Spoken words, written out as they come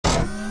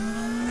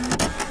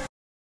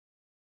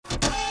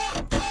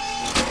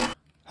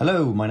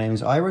Hello, my name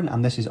is Iron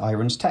and this is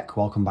Iron's Tech.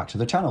 Welcome back to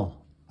the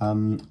channel.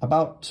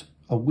 About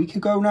a week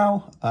ago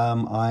now,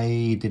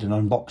 I did an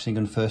unboxing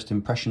and first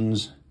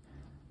impressions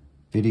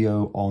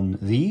video on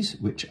these,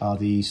 which are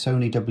the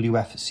Sony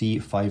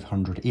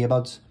WF-C500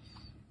 earbuds.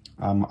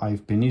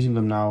 I've been using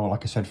them now,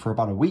 like I said, for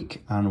about a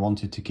week and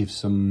wanted to give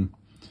some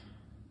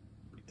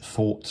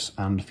thoughts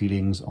and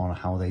feelings on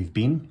how they've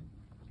been.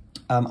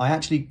 I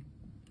actually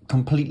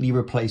completely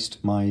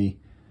replaced my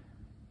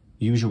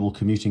usual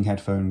commuting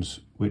headphones,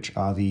 which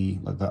are the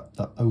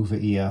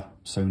over-ear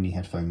Sony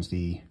headphones,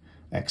 the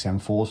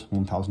XM4s,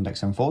 1000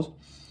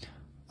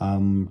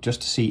 XM4s,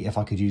 just to see if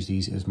I could use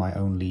these as my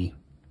only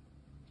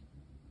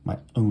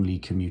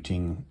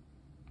commuting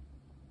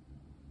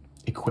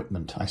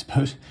equipment, I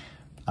suppose.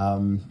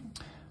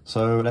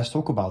 So let's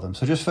talk about them.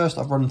 So just first,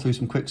 I've run through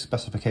some quick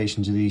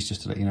specifications of these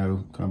just to let you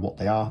know kind of what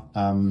they are.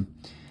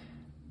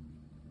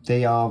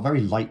 They are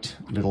very light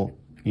little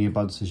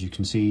earbuds, as you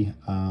can see.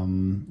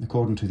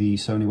 According to the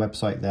Sony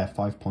website, they're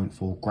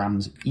 5.4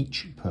 grams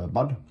each per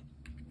bud.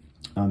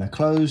 They're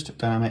closed,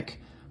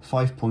 dynamic,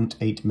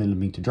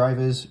 5.8mm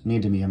drivers,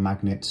 near-ear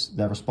magnets.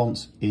 Their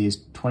response is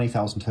 20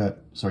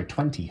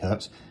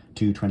 hertz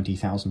to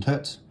 20,000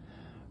 hertz.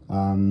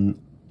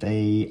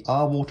 They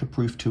are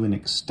waterproof to an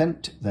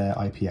extent. They're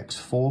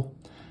IPX4,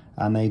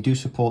 and they do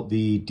support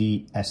the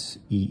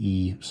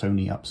DSEE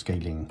Sony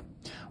upscaling,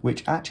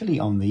 which actually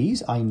on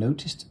these I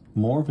noticed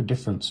more of a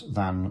difference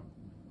than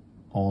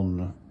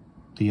on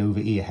the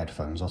over-ear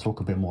headphones. I'll talk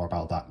a bit more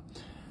about that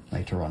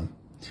later on.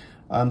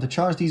 To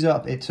charge these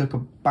up, it took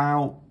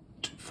about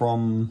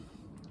I've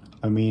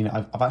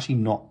actually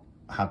not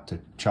had to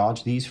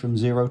charge these from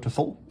 0 to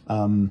full.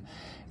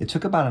 It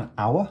took about an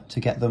hour to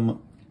get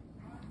them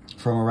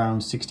from around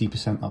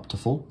 60% up to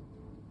full.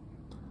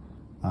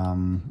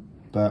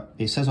 But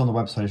it says on the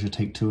website it should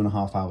take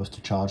 2.5 hours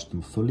to charge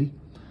them fully.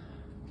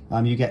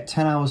 You get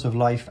 10 hours of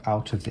life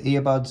out of the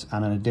earbuds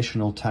and an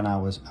additional 10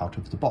 hours out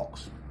of the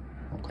box.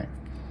 Okay.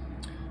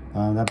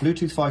 They're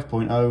Bluetooth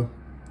 5.0.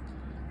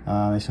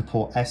 They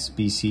support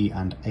SBC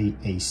and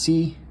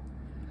AAC.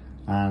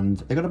 And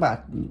they've got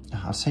about,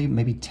 I'd say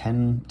maybe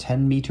 10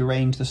 meter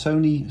range. The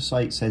Sony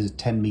site says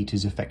 10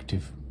 meters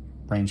effective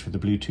range for the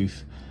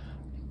Bluetooth.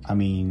 I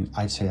mean,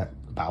 I'd say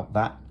about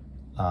that.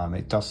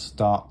 It does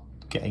start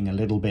getting a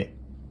little bit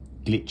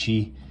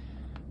glitchy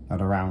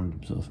at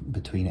around sort of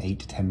between 8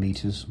 to 10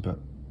 meters, but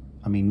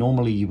I mean,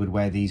 normally you would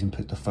wear these and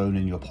put the phone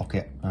in your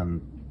pocket. I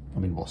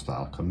mean, what's that,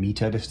 like a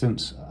meter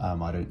distance?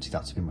 I don't see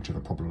that to be much of a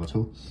problem at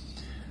all.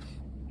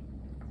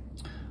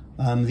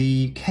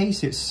 The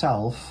case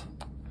itself,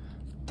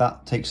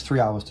 that takes 3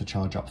 hours to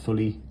charge up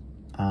fully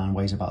and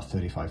weighs about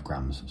 35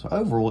 grams. So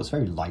overall, it's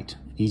very light,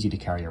 easy to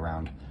carry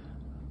around.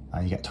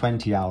 You get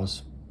 20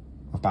 hours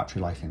of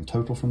battery life in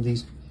total from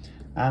these,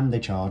 and they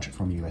charge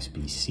from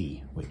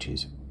USB-C, which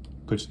is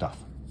good stuff.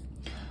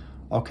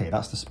 Okay,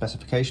 that's the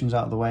specifications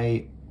out of the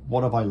way.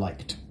 What have I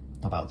liked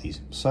about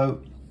these?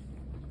 So,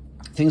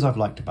 things I've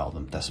liked about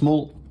them. They're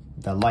small,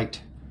 they're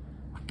light,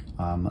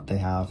 they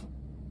have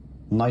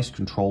nice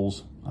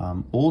controls.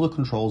 All the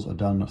controls are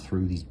done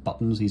through these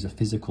buttons. These are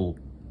physical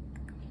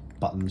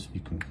buttons, you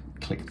can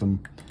click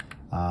them.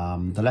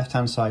 The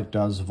left-hand side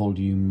does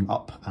volume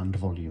up and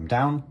volume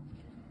down.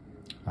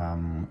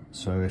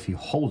 So if you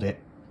hold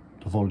it,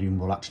 the volume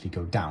will actually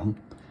go down,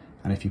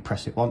 and if you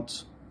press it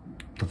once,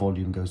 the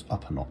volume goes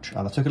up a notch.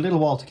 That took a little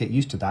while to get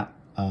used to that,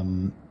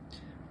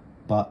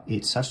 but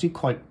it's actually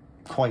quite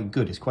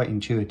good. It's quite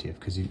intuitive,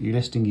 because if you're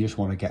listening, you just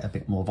want to get a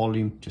bit more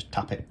volume, just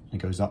tap it and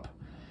it goes up.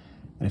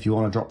 And if you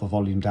want to drop the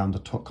volume down to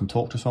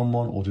talk to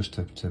someone, or just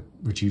to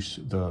reduce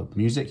the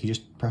music, you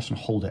just press and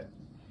hold it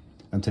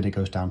until it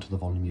goes down to the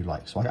volume you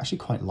like. So I actually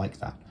quite like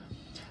that.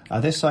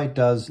 This side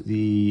does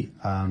the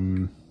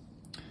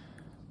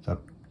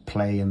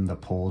play and the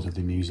pause of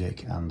the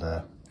music and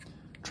the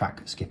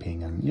track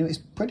skipping, and you know, it's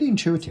pretty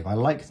intuitive. I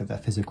like that they're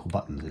physical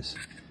buttons. It's,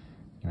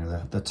 you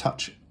know, the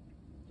touch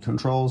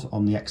controls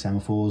on the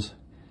XM4s,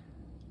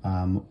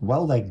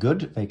 well, they're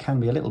good. They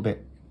can be a little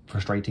bit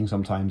frustrating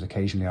sometimes.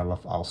 Occasionally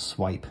I'll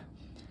swipe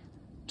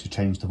to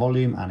change the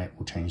volume and it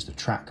will change the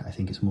track. I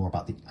think it's more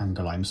about the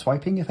angle I'm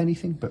swiping, if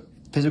anything, but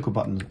physical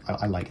buttons,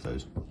 I like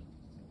those.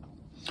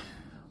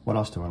 What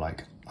else do I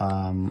like?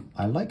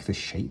 I like the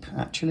shape,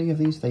 actually, of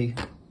these. They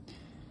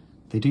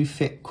do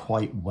fit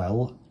quite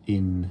well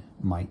in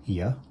my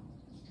ear,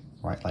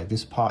 right? Like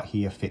this part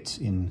here fits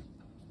into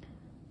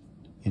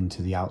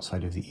the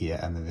outside of the ear,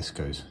 and then this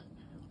goes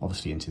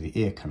obviously into the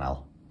ear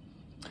canal.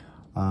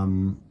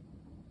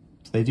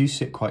 They do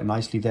sit quite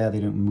nicely there. They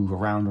don't move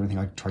around or anything.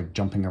 I tried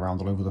jumping around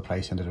all over the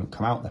place and they don't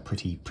come out. They're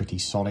pretty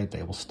solid.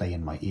 They will stay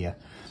in my ear.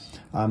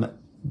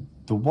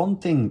 The one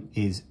thing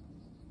is,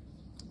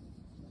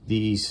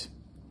 these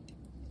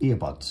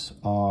earbuds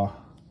are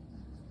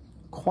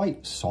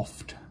quite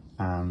soft,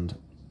 and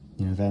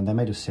you know, they're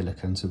made of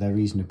silicone, so they're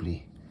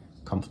reasonably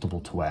comfortable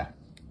to wear.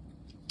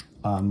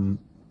 And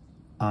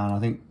I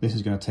think this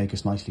is going to take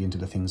us nicely into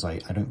the things I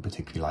don't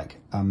particularly like.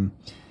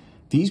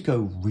 These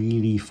go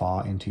really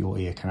far into your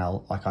ear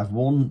canal. Like, I've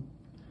worn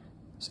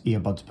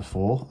earbuds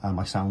before,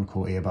 my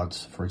Soundcore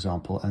earbuds, for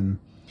example, and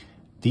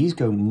these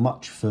go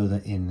much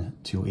further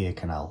into your ear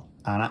canal,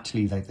 and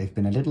actually they've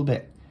been a little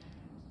bit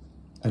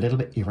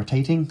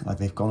irritating. Like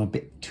they've gone a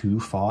bit too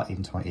far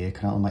into my ear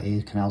canal, and my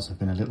ear canals have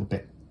been a little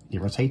bit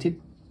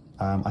irritated.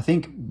 I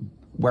think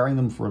wearing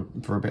them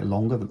for a bit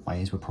longer, that my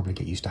ears would probably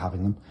get used to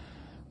having them,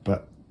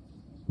 but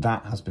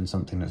that has been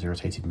something that's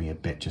irritated me a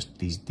bit. Just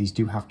these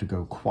do have to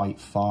go quite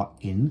far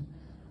in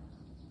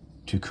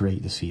to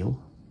create the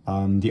seal.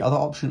 The other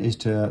option is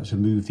to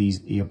move these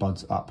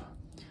earbuds up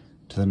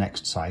to the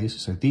next size.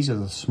 So these are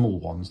the small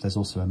ones. There's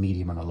also a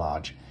medium and a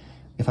large.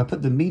 If I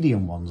put the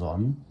medium ones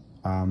on,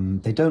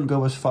 they don't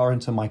go as far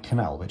into my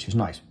canal, which is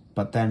nice,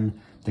 but then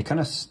they kind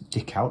of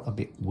stick out a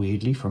bit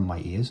weirdly from my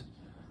ears.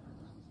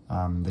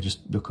 They just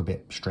look a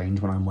bit strange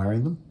when I'm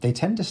wearing them. They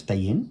tend to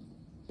stay in,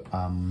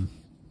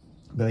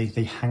 but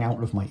they hang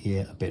out of my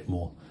ear a bit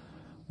more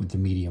with the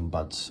medium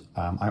buds.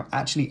 I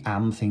actually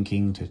am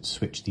thinking to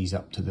switch these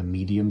up to the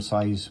medium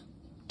size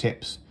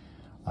tips,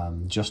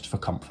 just for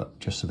comfort,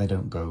 just so they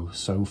don't go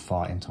so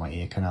far into my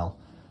ear canal.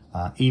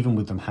 Even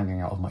with them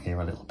hanging out of my ear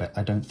a little bit,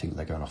 I don't think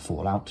they're going to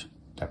fall out.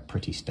 They're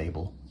pretty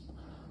stable.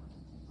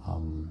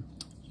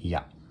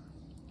 Yeah.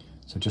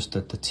 So just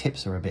the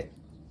tips are a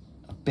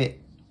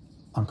bit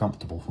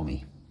uncomfortable for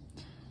me.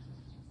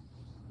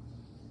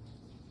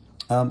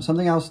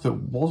 Something else that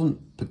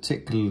wasn't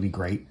particularly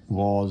great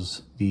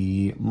was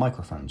the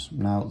microphones.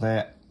 Now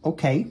they're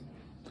okay,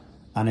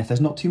 and if there's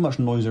not too much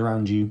noise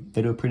around you,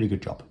 they do a pretty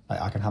good job.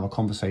 I can have a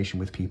conversation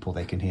with people,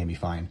 they can hear me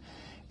fine.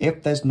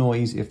 If there's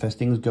noise, if there's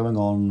things going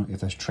on, if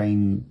there's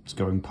trains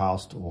going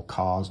past or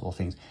cars or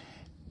things,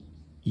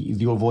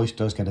 your voice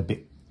does get a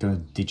bit kind of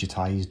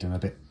digitized and a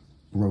bit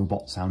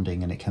robot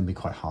sounding, and it can be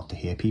quite hard to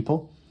hear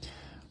people.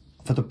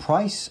 For the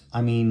price,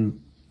 I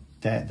mean,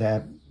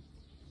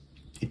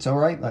 it's all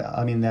right.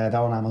 I mean, they're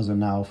on Amazon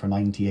now for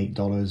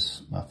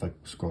 $98. If I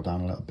scroll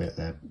down a little bit,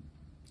 they're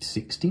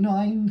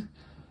 $69.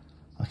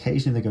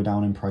 Occasionally they go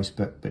down in price,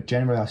 but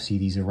generally I see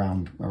these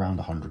around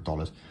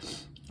 $100.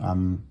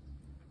 And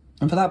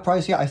for that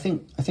price, yeah, I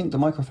think the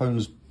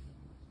microphone's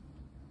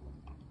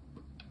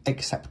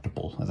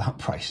acceptable at that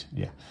price.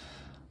 Yeah.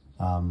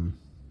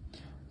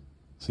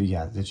 So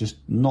yeah, they're just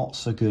not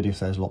so good if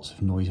there's lots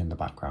of noise in the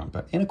background.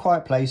 But in a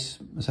quiet place,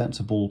 a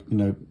sensible, you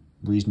know,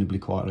 reasonably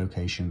quiet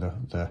location,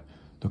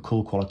 the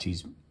call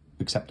quality's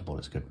acceptable.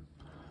 It's good.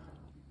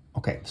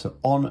 Okay, so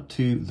on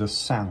to the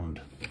sound.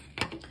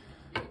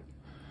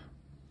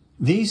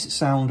 These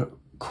sound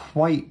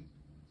quite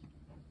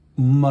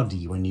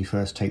muddy when you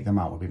first take them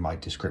out, would be my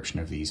description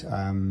of these.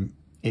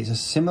 It's a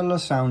similar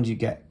sound you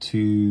get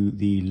to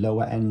the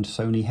lower end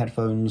Sony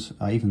headphones,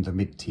 even the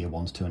mid-tier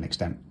ones to an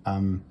extent.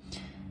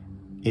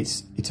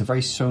 It's a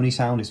very Sony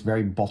sound. It's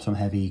very bottom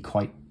heavy,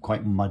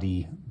 quite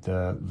muddy.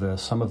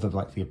 Some of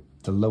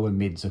the lower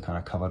mids are kind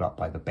of covered up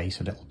by the bass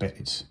a little bit.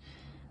 It's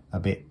a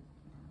bit,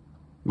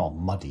 well,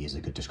 muddy is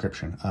a good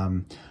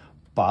description.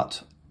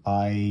 But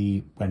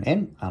I went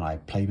in and I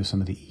played with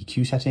some of the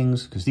EQ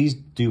settings, because these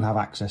do have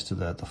access to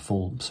the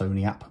full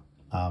Sony app.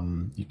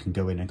 You can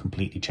go in and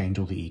completely change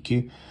all the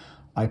EQ.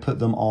 I put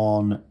them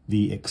on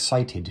the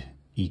excited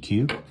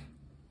EQ,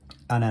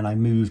 and then I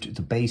moved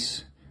the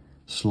bass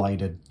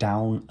slider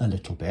down a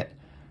little bit,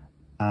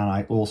 and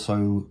I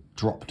also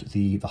dropped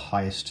the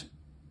highest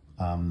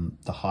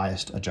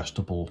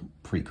adjustable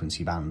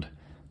frequency band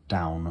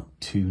down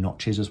 2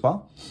 notches as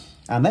well.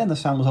 And then the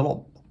sound was a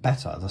lot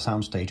better. The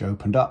soundstage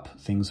opened up,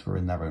 things were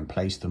in their own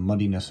place, the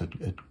muddiness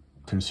had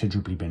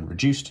considerably been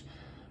reduced,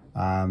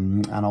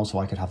 and also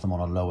I could have them on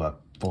a lower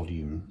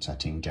volume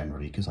setting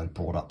generally, because I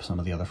brought up some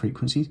of the other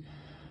frequencies.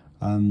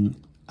 And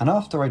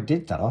after I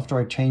did that, after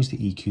I changed the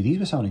EQ, these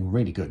were sounding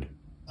really good.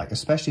 Like,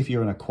 especially if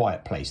you're in a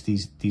quiet place,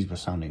 these were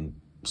sounding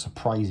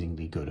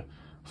surprisingly good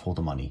for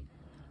the money.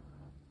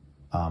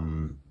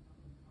 I'm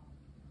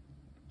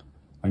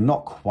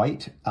not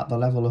quite at the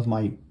level of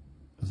the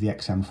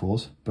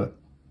XM4s, but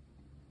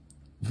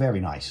very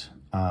nice.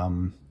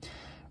 And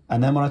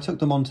then when I took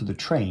them onto the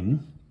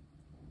train,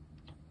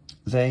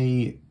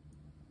 they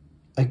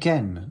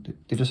again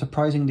did a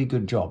surprisingly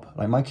good job.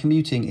 Like, my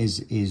commuting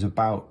is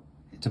about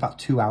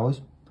 2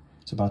 hours.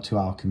 It's about a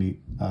 2-hour commute.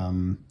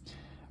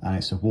 And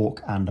it's a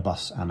walk and a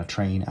bus and a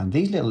train. And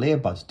these little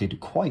earbuds did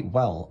quite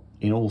well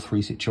in all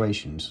 3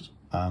 situations.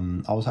 I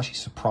was actually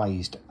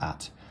surprised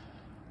at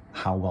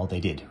how well they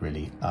did,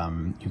 really.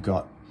 You've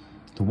got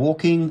the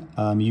walking.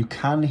 You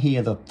can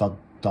hear the thud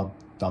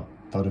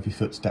of your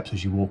footsteps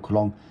as you walk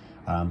along,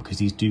 because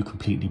these do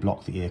completely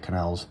block the ear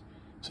canals.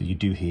 So you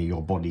do hear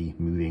your body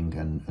moving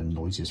and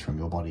noises from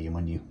your body. And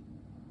when you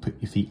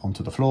put your feet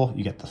onto the floor,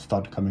 you get the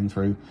thud coming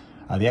through.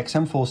 The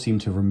XM4 seem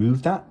to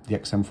remove that. The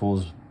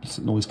XM4's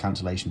noise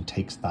cancellation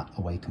takes that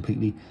away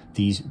completely.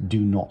 These do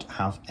not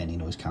have any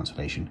noise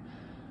cancellation.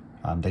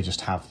 They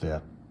just have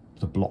the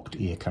blocked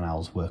ear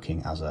canals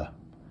working as a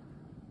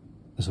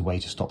way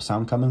to stop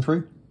sound coming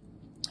through.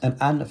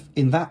 And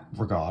in that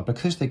regard,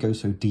 because they go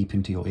so deep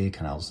into your ear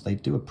canals, they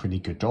do a pretty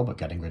good job at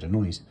getting rid of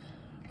noise.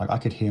 Like, I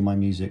could hear my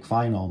music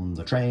fine on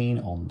the train,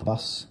 on the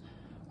bus,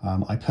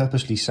 I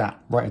purposely sat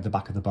right at the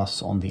back of the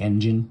bus on the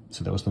engine,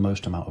 so there was the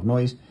most amount of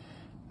noise.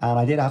 And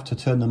I did have to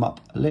turn them up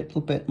a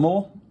little bit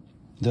more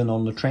than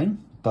on the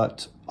train,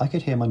 but I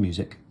could hear my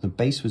music. The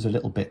bass was a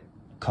little bit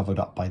covered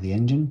up by the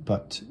engine,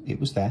 but it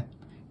was there.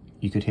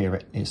 You could hear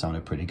it, it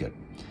sounded pretty good.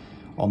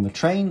 On the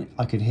train,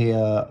 I could hear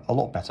a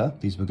lot better.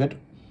 These were good.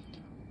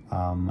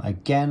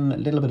 Again, a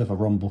little bit of a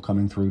rumble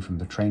coming through from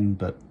the train,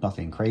 but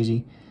nothing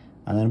crazy.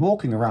 And then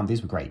walking around,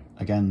 these were great.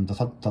 Again, the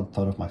thud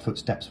of my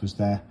footsteps was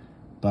there,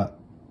 but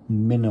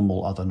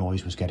minimal other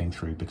noise was getting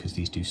through because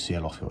these do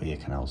seal off your ear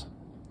canals.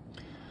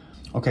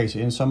 Okay, so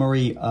in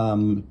summary,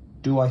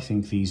 do I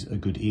think these are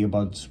good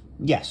earbuds?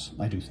 Yes,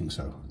 I do think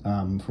so.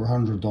 For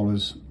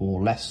 $100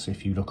 or less,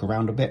 if you look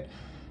around a bit,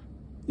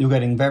 you're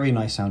getting very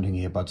nice sounding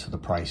earbuds for the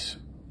price.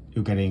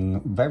 You're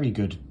getting very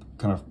good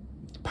kind of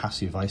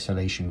passive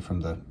isolation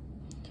from the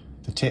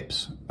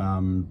tips.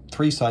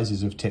 3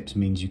 sizes of tips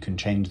means you can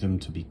change them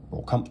to be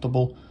more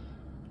comfortable.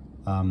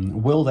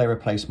 Will they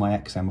replace my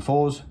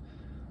XM4s?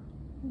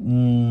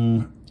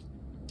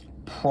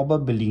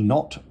 Probably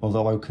not,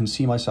 although I can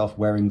see myself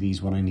wearing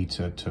these when I need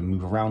to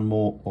move around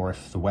more, or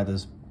if the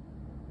weather's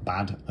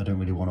bad. I don't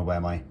really want to wear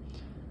my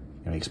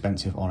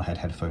expensive on-head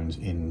headphones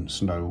in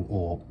snow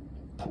or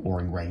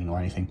pouring rain or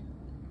anything.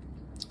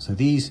 So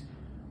these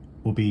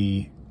will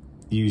be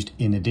used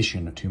in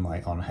addition to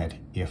my on-head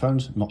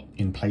earphones, not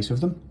in place of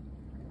them.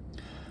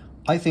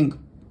 I think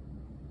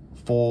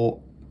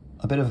for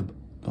a bit of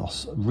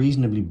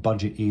reasonably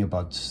budget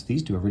earbuds,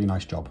 these do a really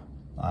nice job.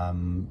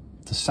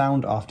 The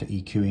sound after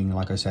EQing,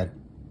 like I said,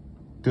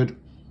 good.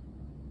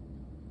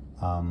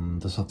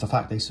 The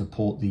fact they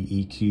support the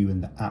EQ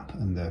and the app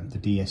and the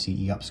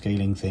DSE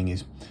upscaling thing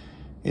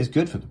is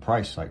good for the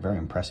price, like very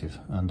impressive.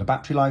 And the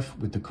battery life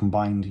with the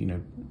combined,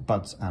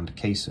 buds and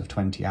case of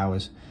 20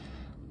 hours,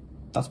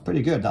 that's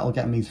pretty good. That'll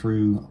get me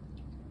through,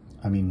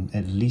 I mean,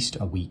 at least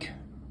a week,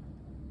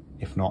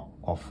 if not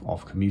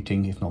of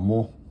commuting, if not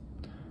more.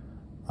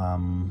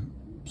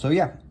 So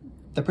yeah,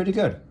 they're pretty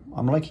good.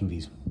 I'm liking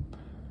these.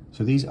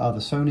 So these are the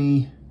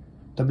Sony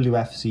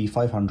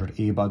WF-C500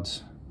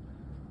 earbuds,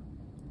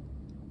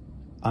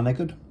 and they're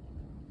good.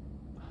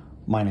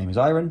 My name is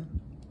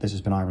Iron. This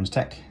has been Iron's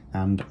Tech,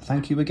 and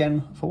thank you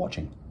again for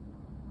watching.